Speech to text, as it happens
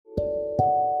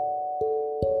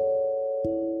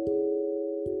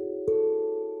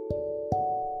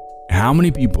How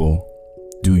many people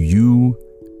do you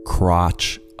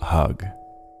crotch hug?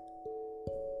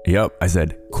 Yep, I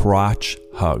said crotch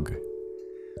hug.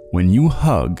 When you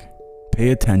hug,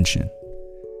 pay attention.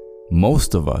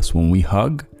 Most of us, when we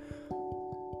hug,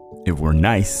 if we're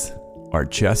nice, our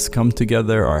chests come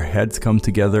together, our heads come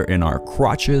together, and our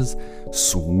crotches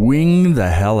swing the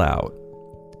hell out.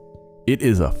 It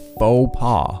is a faux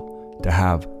pas to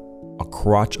have a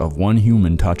crotch of one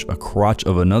human touch a crotch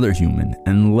of another human,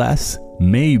 unless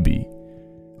maybe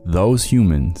those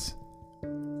humans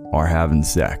are having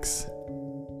sex.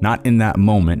 Not in that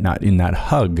moment, not in that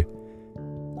hug.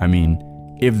 I mean,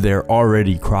 if they're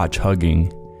already crotch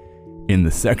hugging in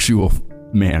the sexual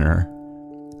manner,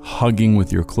 hugging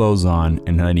with your clothes on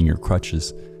and letting your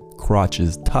crotches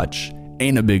touch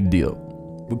ain't a big deal.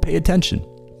 But pay attention.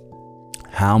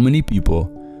 How many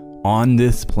people on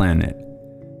this planet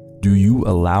do you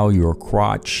allow your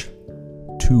crotch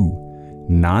to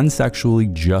non-sexually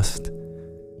just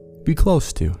be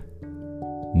close to?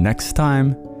 Next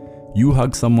time you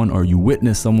hug someone or you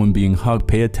witness someone being hugged,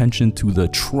 pay attention to the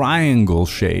triangle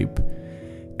shape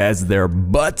as their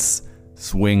butts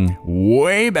swing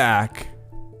way back,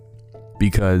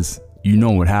 because you know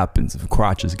what happens if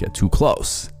crotches get too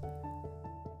close.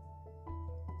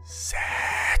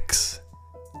 Sex.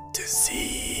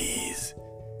 Disease.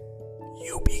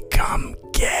 You become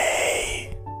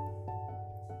gay.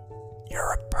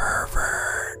 You're a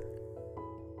pervert.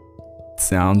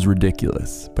 Sounds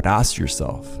ridiculous, but ask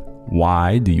yourself,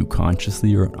 why do you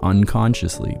consciously or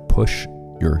unconsciously push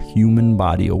your human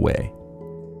body away?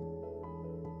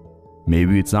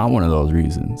 Maybe it's not one of those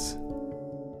reasons,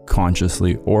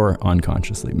 consciously or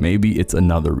unconsciously. Maybe it's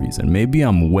another reason. Maybe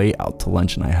I'm way out to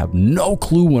lunch and I have no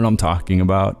clue what I'm talking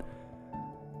about.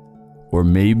 Or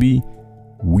maybe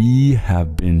we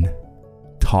have been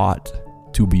taught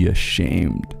to be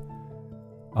ashamed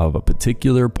of a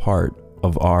particular part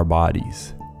of our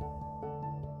bodies.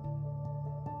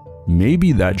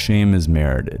 Maybe that shame is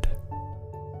merited.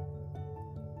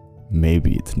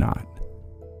 Maybe it's not.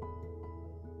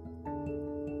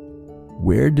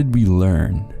 Where did we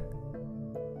learn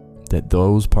that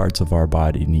those parts of our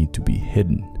body need to be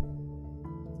hidden?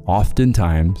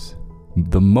 Oftentimes,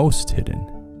 the most hidden.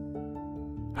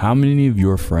 How many of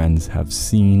your friends have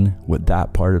seen what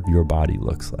that part of your body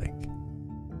looks like?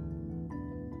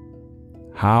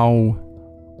 How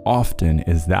often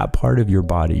is that part of your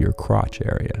body your crotch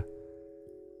area,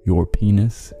 your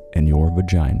penis, and your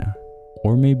vagina?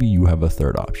 Or maybe you have a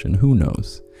third option, who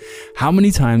knows? How many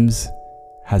times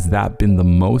has that been the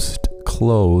most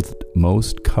clothed,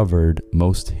 most covered,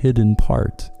 most hidden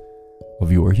part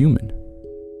of your human?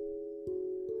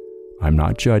 I'm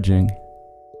not judging.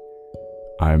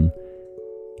 I'm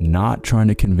not trying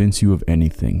to convince you of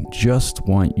anything. Just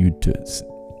want you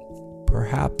to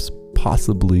perhaps,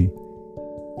 possibly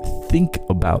think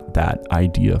about that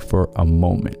idea for a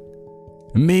moment.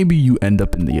 And maybe you end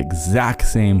up in the exact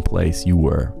same place you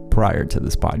were prior to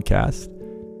this podcast.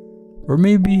 Or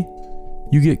maybe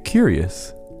you get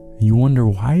curious. You wonder,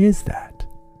 why is that?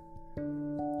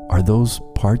 Are those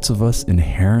parts of us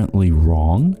inherently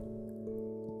wrong?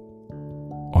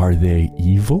 Are they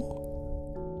evil?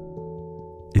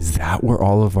 Is that where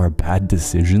all of our bad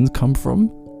decisions come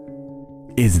from?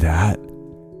 Is that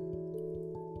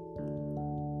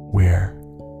where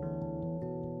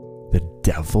the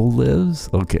devil lives?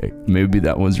 Okay, maybe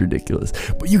that one's ridiculous,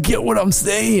 but you get what I'm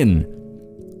saying.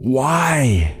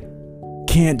 Why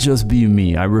can't just be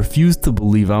me? I refuse to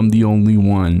believe I'm the only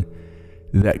one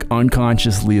that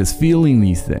unconsciously is feeling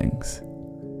these things.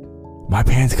 My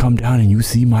pants come down and you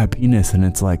see my penis and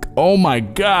it's like, oh my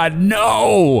God,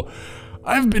 no!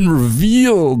 I've been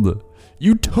revealed.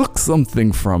 You took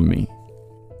something from me.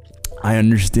 I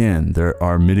understand there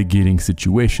are mitigating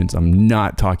situations. I'm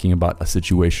not talking about a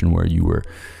situation where you were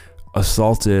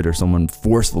assaulted or someone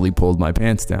forcefully pulled my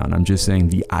pants down. I'm just saying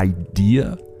the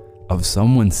idea of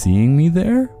someone seeing me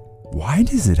there, why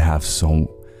does it have so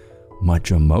much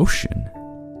emotion?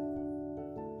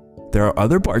 There are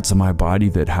other parts of my body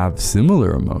that have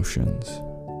similar emotions.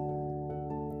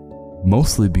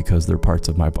 Mostly because they're parts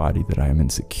of my body that I am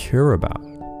insecure about.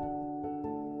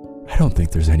 I don't think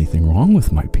there's anything wrong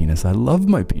with my penis. I love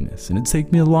my penis, and it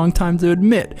takes me a long time to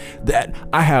admit that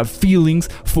I have feelings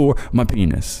for my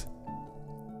penis.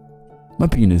 My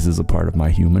penis is a part of my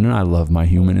human, and I love my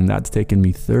human, and that's taken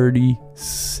me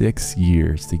 36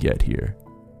 years to get here.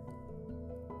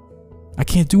 I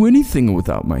can't do anything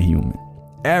without my human.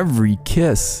 Every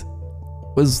kiss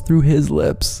was through his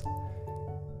lips.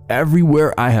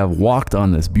 Everywhere I have walked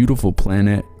on this beautiful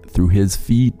planet, through his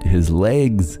feet, his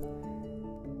legs,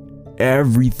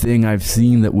 everything I've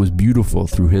seen that was beautiful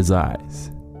through his eyes.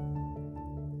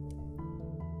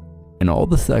 And all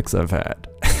the sex I've had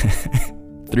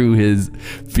through his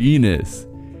penis.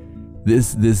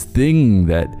 This thing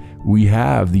that we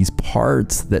have, these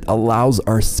parts that allows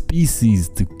our species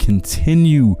to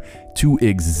continue to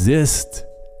exist.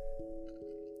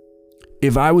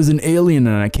 If I was an alien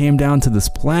and I came down to this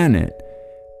planet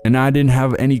and I didn't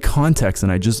have any context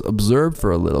and I just observed for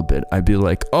a little bit, I'd be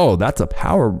like, oh, that's a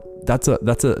power. That's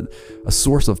a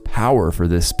source of power for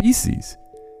this species.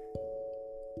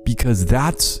 Because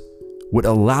that's what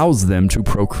allows them to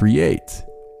procreate.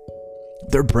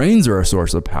 Their brains are a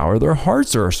source of power. Their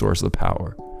hearts are a source of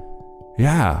power.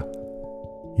 Yeah.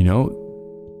 You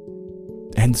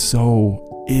know? And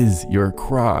so is your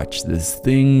crotch, this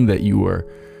thing that you are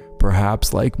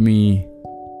perhaps like me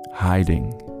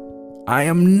hiding. I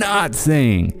am not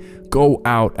saying go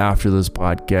out after this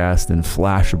podcast and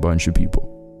flash a bunch of people.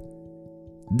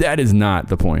 That is not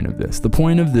the point of this. The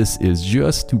point of this is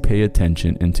just to pay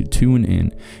attention and to tune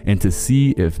in and to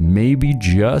see if maybe,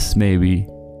 just maybe,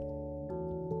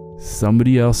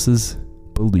 somebody else's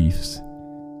beliefs,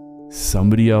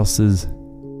 somebody else's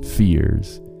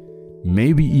fears,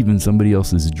 maybe even somebody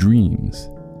else's dreams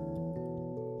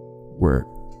were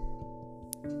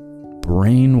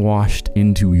brainwashed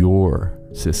into your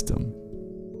system.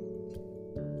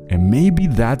 And maybe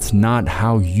that's not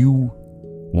how you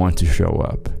want to show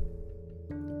up.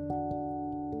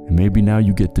 And maybe now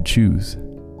you get to choose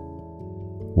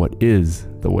what is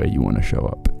the way you want to show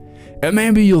up. And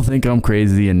maybe you'll think I'm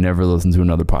crazy and never listen to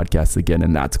another podcast again,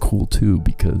 and that's cool too,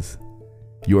 because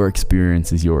your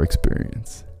experience is your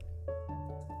experience.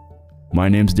 My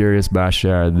name's Darius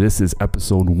Bashar. This is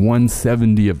episode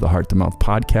 170 of the Heart to Mouth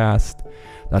podcast.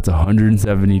 That's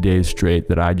 170 days straight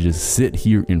that I just sit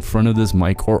here in front of this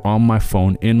mic or on my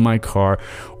phone, in my car,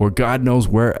 or God knows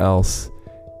where else,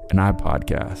 and I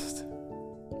podcast.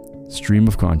 Stream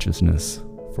of consciousness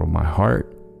from my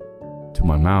heart to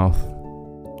my mouth,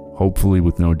 hopefully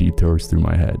with no detours through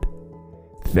my head.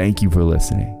 Thank you for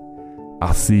listening.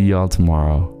 I'll see y'all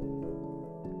tomorrow.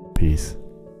 Peace.